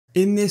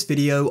In this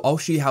video, I'll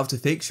show you how to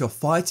fix your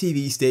Fire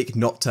TV stick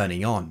not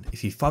turning on.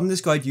 If you found this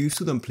guide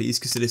useful, then please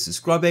consider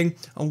subscribing,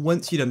 and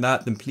once you've done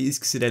that, then please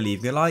consider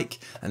leaving a like,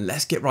 and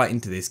let's get right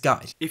into this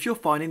guide. If you're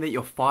finding that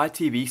your Fire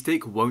TV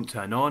stick won't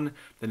turn on,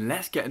 then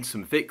let's get into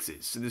some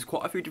fixes. So there's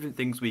quite a few different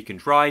things we can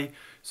try,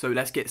 so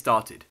let's get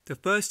started. The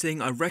first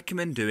thing I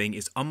recommend doing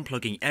is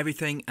unplugging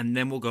everything, and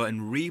then we'll go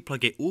and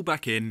re-plug it all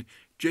back in,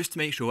 just to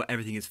make sure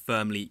everything is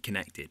firmly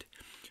connected.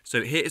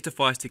 So here is the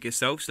Fire stick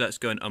itself, so let's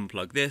go and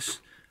unplug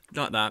this.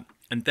 Like that,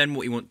 and then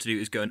what you want to do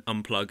is go and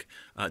unplug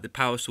the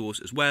power source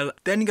as well.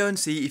 Then go and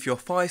see if your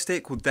Fire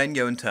stick will then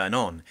go and turn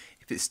on.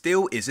 If it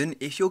still isn't,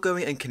 if you're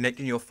going and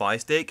connecting your Fire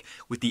stick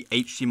with the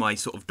HDMI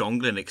sort of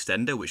dongle and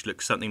extender, which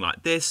looks something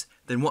like this,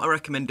 then what I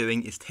recommend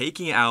doing is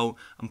taking it out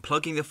and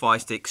plugging the Fire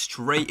stick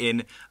straight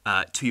in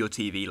to your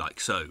TV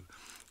like so.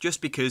 Just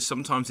because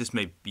sometimes this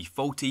may be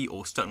faulty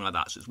or something like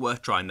that, so it's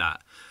worth trying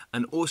that.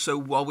 And also,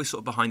 while we're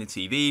sort of behind the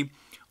TV,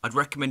 I'd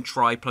recommend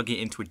try plugging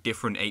it into a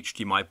different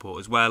HDMI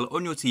port as well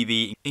on your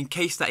TV in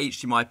case that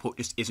HDMI port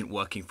just isn't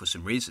working for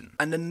some reason.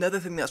 And another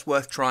thing that's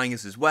worth trying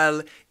as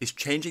well is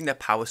changing the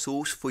power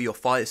source for your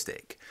Fire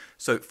stick.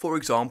 So for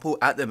example,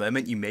 at the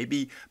moment you may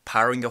be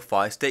powering your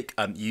Fire stick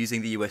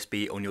using the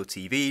USB on your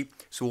TV.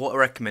 So what I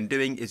recommend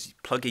doing is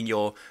plugging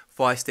your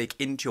Fire stick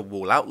into your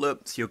wall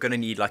outlet. So you're going to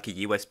need like a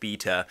USB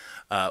to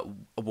a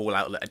wall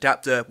outlet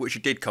adapter, which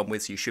it did come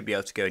with, so you should be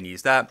able to go and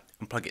use that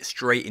and plug it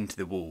straight into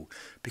the wall.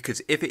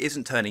 Because if it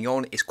isn't turning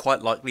on, it's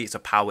quite likely it's a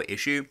power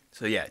issue.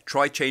 So yeah,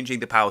 try changing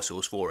the power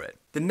source for it.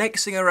 The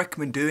next thing I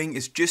recommend doing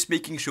is just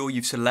making sure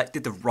you've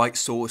selected the right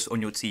source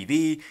on your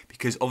TV,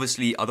 because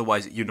obviously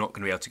otherwise you're not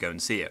going to be able to go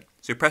and see it.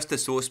 So press the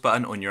source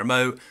button on your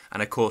remote,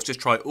 and of course just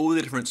try all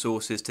the different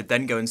sources to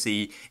then go and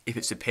see if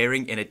it's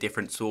appearing in a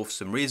different source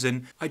for some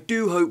reason. I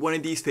do hope one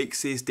of these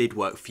fixes did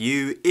work for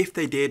you. If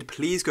they did,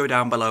 please go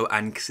down below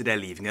and consider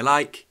leaving a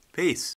like. Peace.